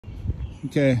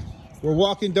Okay, we're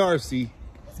walking Darcy.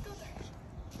 Let's go,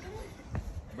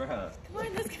 Bruh. come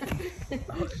on, let's go.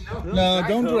 No,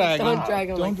 don't drag him. Don't drag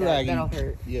him. Don't like drag that. him. That'll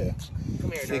hurt. Yeah.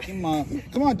 Come here, Take Darcy. him up.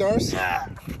 Come on, Darcy.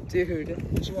 Dude.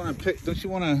 Don't you want to pick? Don't you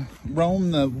want to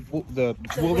roam the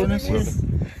wilderness?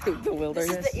 The wilderness.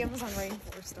 This is the Amazon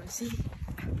rainforest, Darcy.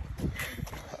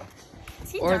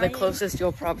 Or the closest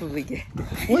you'll probably get.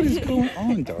 What is going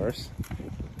on, Darcy?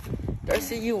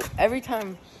 Darcy, you every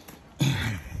time. Can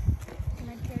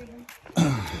I carry him?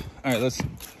 All right, let's.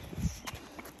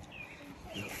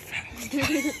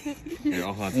 Here,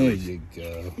 I'll hold on to There leash, you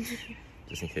go.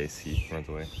 just in case he runs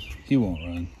away. He won't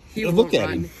run. He Look won't at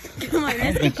run. him. Come on,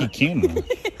 I don't think he can run.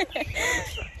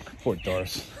 Poor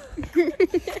Darcy.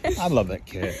 I love that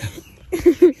cat.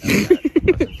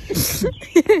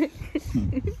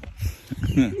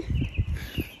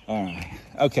 All right.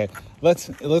 Okay. Let's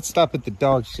stop at the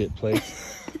dog shit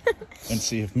place and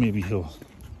see if maybe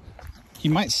he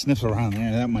might sniff around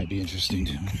there. That might be interesting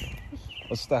to him.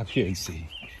 Let's stop here and see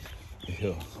if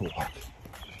he'll walk.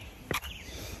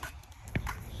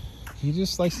 He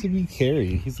just likes to be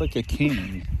carried. He's like a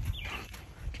king.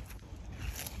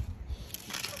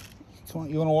 Come on,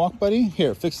 you want to walk, buddy?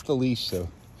 Here, fix the leash so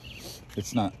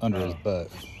it's not under his butt.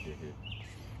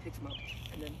 Pick him up.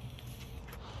 And then.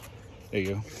 There you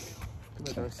go. Come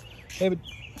here, Darcy. Hey, but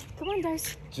Come on,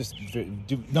 Darcy. just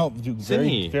do very,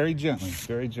 Sydney. very gently,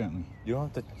 very gently. You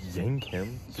don't have to yank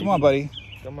him. Come on, buddy.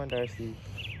 Come on, Darcy.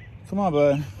 Come on,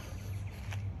 bud.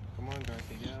 Come on,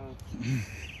 Darcy. Go.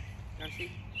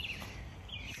 Darcy,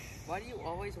 why do you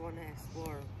always want to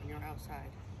explore when you're outside?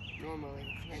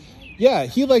 Normally. Yeah,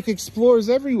 he like explores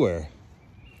everywhere.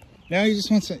 Now he just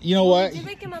wants to. You know what? Did you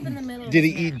wake him up in the middle? Did of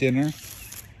he his eat nap? dinner?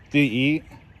 Did he eat?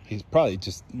 He's probably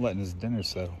just letting his dinner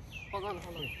settle. Hold on.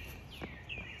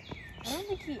 I don't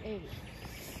think he ate.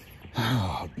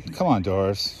 Oh, come on,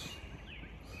 Doris.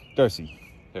 Darcy.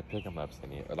 Here, pick him up,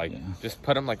 Sydney. Or like, Yeah. just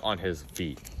put him like on his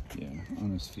feet. Yeah,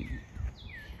 on his feet.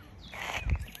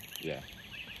 Yeah.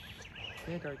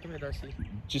 Come here, Darcy.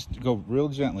 Just go real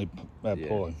gently Yeah.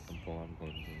 pulling. I'm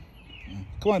pulling.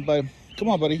 Come on, buddy. Come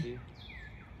on, buddy.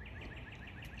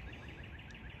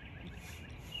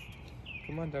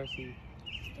 Come on, Darcy.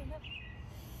 Stand up.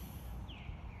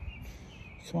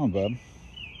 Come on, bub.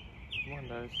 Come on,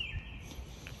 Darcy.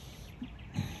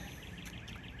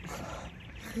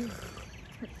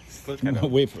 I'm gonna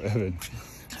wait for Evan.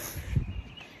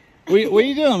 What are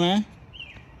you doing, man?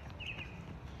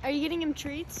 Are you getting him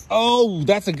treats? Oh,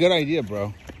 that's a good idea,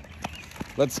 bro.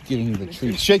 Let's give him the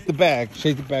treat. Shake the bag.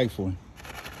 Shake the bag for him.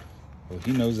 Oh,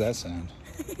 he knows that sound.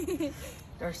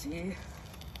 Darcy.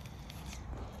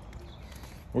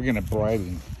 We're gonna bribe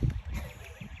him.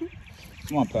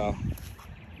 Come on, pal.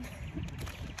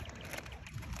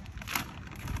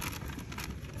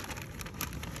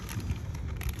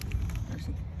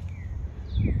 Darcy.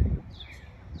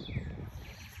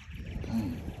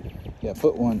 Yeah,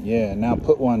 put one. Yeah, now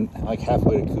put one like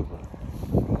halfway to Cooper,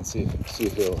 and see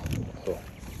if he'll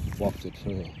walk the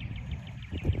trail.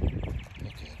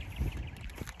 Okay.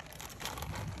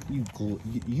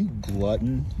 You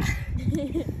glutton.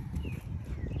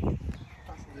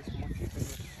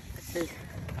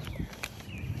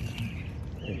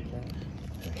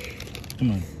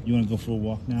 Come on. You want to go for a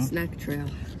walk now? Snack trail.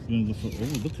 You want to go for?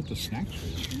 Oh, look at the snack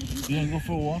trail. You want to go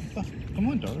for a walk? Come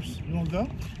on, Darce. You want to go?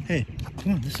 Hey,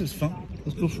 come on. This is fun.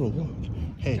 Let's go for a walk.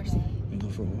 Hey, Darcy. you want to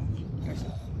go for a walk? Darcy.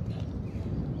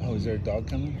 Oh, is there a dog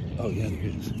coming? Oh, yeah, there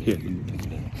is. Here.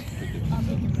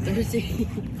 Darcy.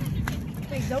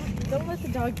 Wait, don't let the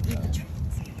dog eat the treats.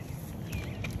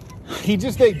 He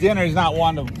just ate dinner. He's not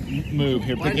wanting to move.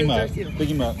 Here, pick him up. Pick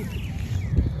him up.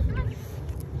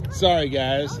 Sorry,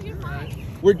 guys. Oh, you're fine.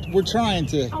 We're trying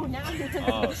to Oh, now you're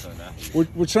Oh, so now.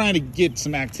 we're trying to get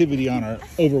some activity on our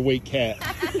overweight cat.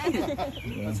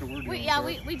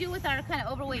 we do with our kind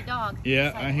of overweight dog. Yeah,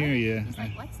 It's like, I hear what? you. He's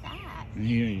like, what's that? I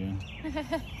hear you.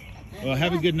 Well,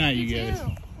 have a good night, you guys.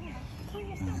 Too.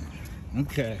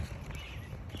 Okay.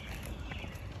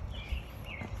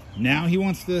 Now he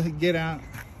wants to get out.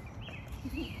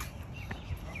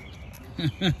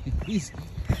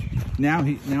 Now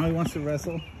he wants to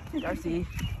wrestle. Darcy.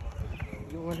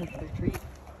 You want him for a treat?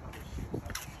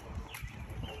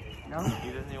 No?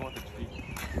 He doesn't even want the treat.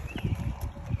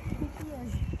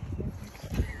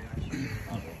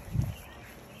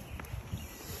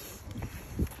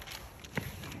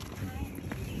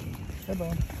 Hey,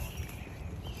 bud.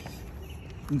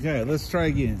 Okay, let's try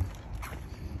again.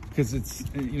 Because it's,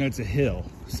 it's a hill.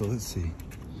 So let's see.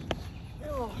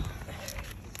 No.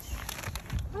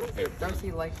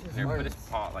 Darcy likes his Here, put arms. his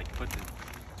paw, put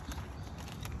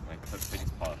his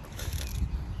paw up.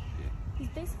 He's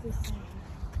basically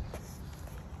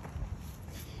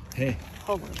Hey,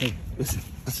 Hold on. hey,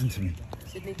 listen to me.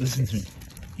 Sydney, Listen to me.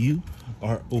 You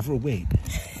are overweight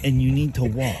and you need to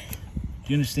walk. Do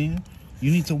you understand?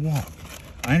 You need to walk.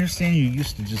 I understand you're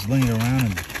used to just laying around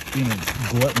and being a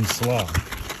glutton sloth.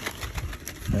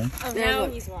 Okay? Oh, There, now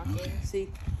look. he's walking. See,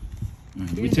 All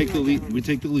right, we take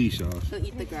the leash off. he'll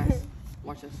eat the grass.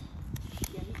 Watch this.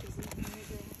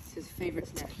 It's his favorite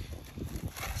snack.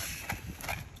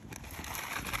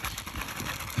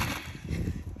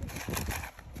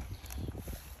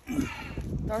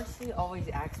 Darcy always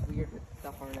acts weird with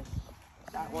the harness.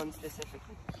 That one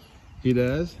specifically. He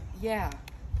does? Yeah.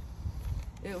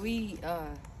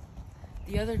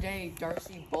 The other day,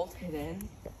 Darcy bolted in,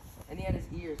 and he had his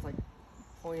ears, like,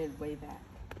 pointed way back.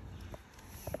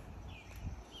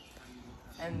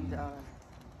 And,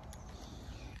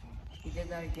 he did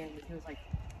that again, but he was, like,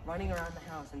 running around the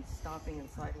house and stopping and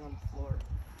sliding on the floor,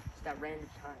 just at random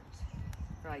times,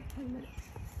 for, like, 10 minutes.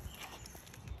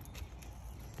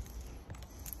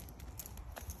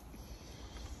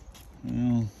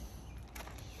 Well,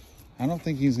 I don't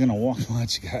think he's gonna walk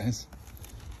much, guys.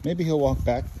 Maybe he'll walk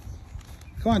back.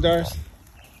 Come on, Darcy.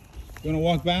 You wanna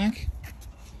walk back?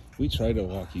 We tried to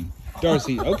walk you.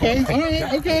 Darcy, okay, all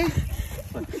right, okay.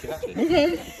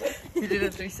 Okay. He did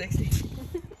a 360.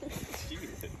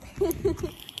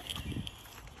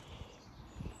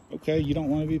 Okay, you don't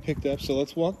want to be picked up, so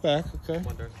let's walk back, okay? Come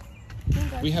on, Darcy.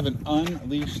 We have an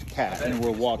unleashed cat and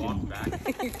we're walking.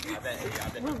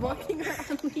 We're walking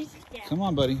around unleashed cat. Come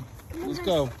on, buddy. Let's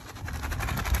go.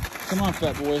 Come on,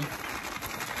 fat boy.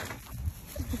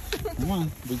 Come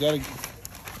on. We gotta.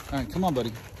 All right, come on,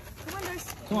 buddy. Come on, Darcy.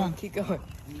 Come on. Keep going.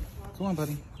 Come on,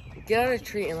 buddy. Get out of the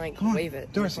tree and, like, Come on. wave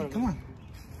it. Darcy, come on.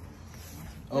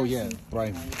 Oh, yeah.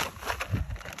 Right. You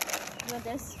want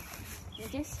this? You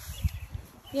want this?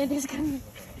 You want this? Come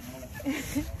here.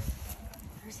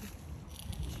 Darcy.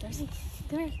 Darcy,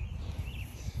 come here.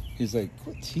 He's like,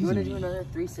 quit You want to teasing do me. another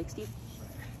 360?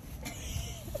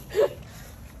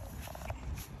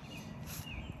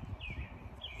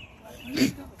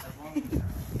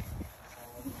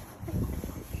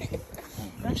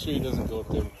 Make sure he doesn't go up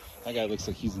there. That guy looks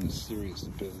like he's in serious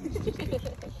business.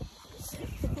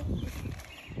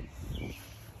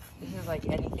 This is like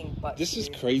anything but. This is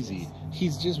serious. crazy.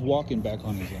 He's just walking back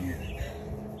on his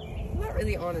own. Not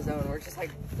really on his own. We're just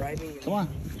like driving. Come on.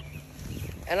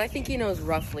 And I think he knows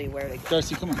roughly where to go.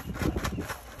 Darcy, come on.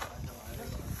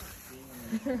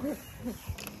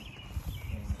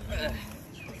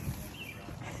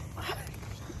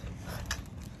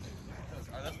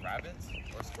 Are those rabbits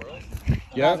or squirrels?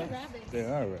 Yeah, Rabbit. they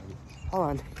are rabbits. Hold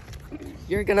on.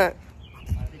 You're gonna.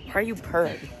 Why are you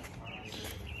purring?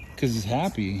 Because he's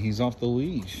happy. He's off the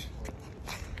leash.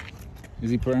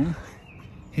 Is he purring?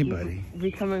 Hey, buddy.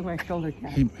 Becoming my shoulder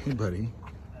cat. Hey, buddy.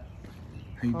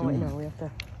 How you Oh wait, doing? no, we have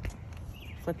to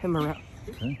flip him around.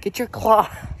 Okay. Get your claw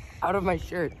out of my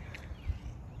shirt.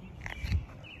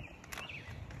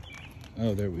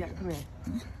 Oh, there we Yeah, go. come here.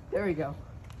 There we go.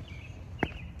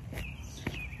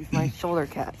 He's my shoulder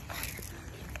cat.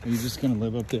 Are you just going to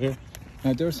live up there?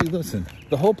 Now, Darcy, listen.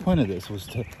 The whole point of this was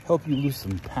to help you lose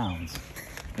some pounds.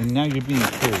 And now you're being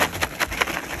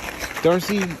pulled.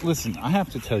 Darcy, listen, I have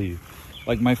to tell you,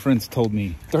 like my friends told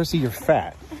me, Darcy, you're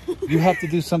fat. You have to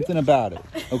do something about it,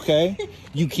 okay?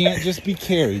 You can't just be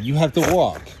carried. You have to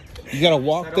walk. You got to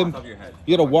walk them.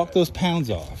 You got to walk those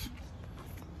pounds off.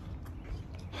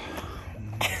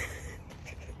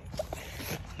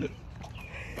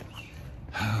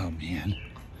 Oh, man.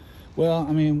 Well,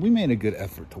 I mean, we made a good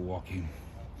effort to walk you.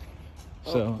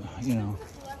 So, you know.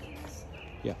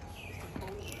 Yeah.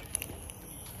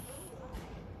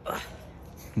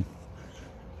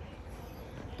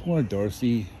 Poor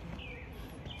Darcy.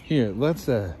 Here, let's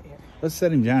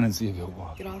set him down and see if he'll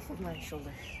walk. Get off of my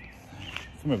shoulder.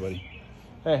 Come here, buddy.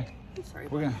 Hey, I'm sorry.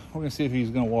 we're gonna see if he's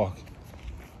gonna walk.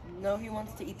 No, he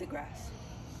wants to eat the grass.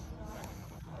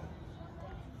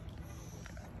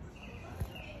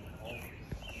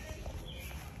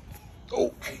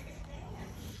 Oh,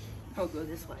 I'll go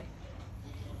this way.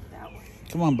 That way.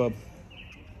 come on, bub.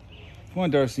 Come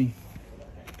on, Darcy.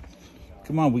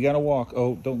 Come on, we gotta walk.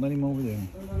 Oh, don't let him over there.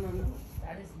 No.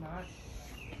 That is not.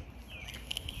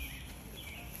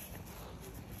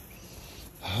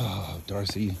 Oh,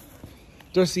 Darcy.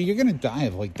 Darcy, you're gonna die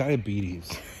of like diabetes.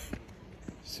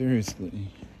 Seriously.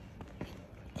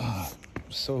 I'm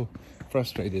so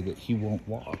frustrated that he won't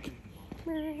walk.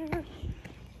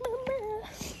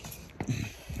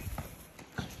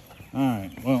 All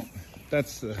right, well,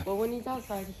 that's the Well, when he's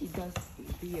outside, he does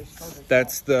be a shoulder.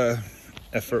 that's the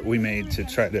effort we made to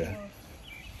try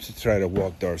to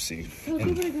walk Darcy,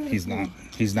 and he's not.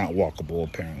 He's not walkable,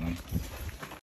 apparently.